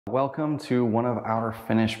Welcome to one of our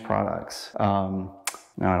finished products. No,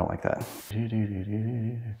 I don't like that.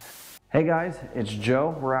 Hey guys, it's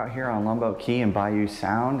Joe. We're out here on Lumbo Key and Bayou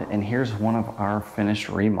Sound, and here's one of our finished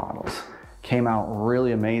remodels. Came out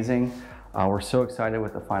really amazing. We're so excited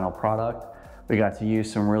with the final product. We got to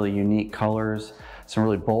use some really unique colors, some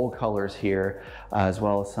really bold colors here, as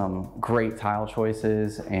well as some great tile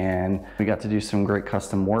choices, and we got to do some great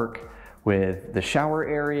custom work with the shower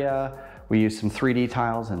area. We used some 3D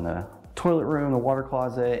tiles in the toilet room, the water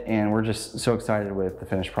closet, and we're just so excited with the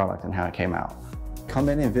finished product and how it came out. Come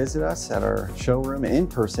in and visit us at our showroom in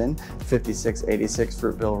person, 5686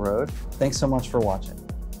 Fruitville Road. Thanks so much for watching.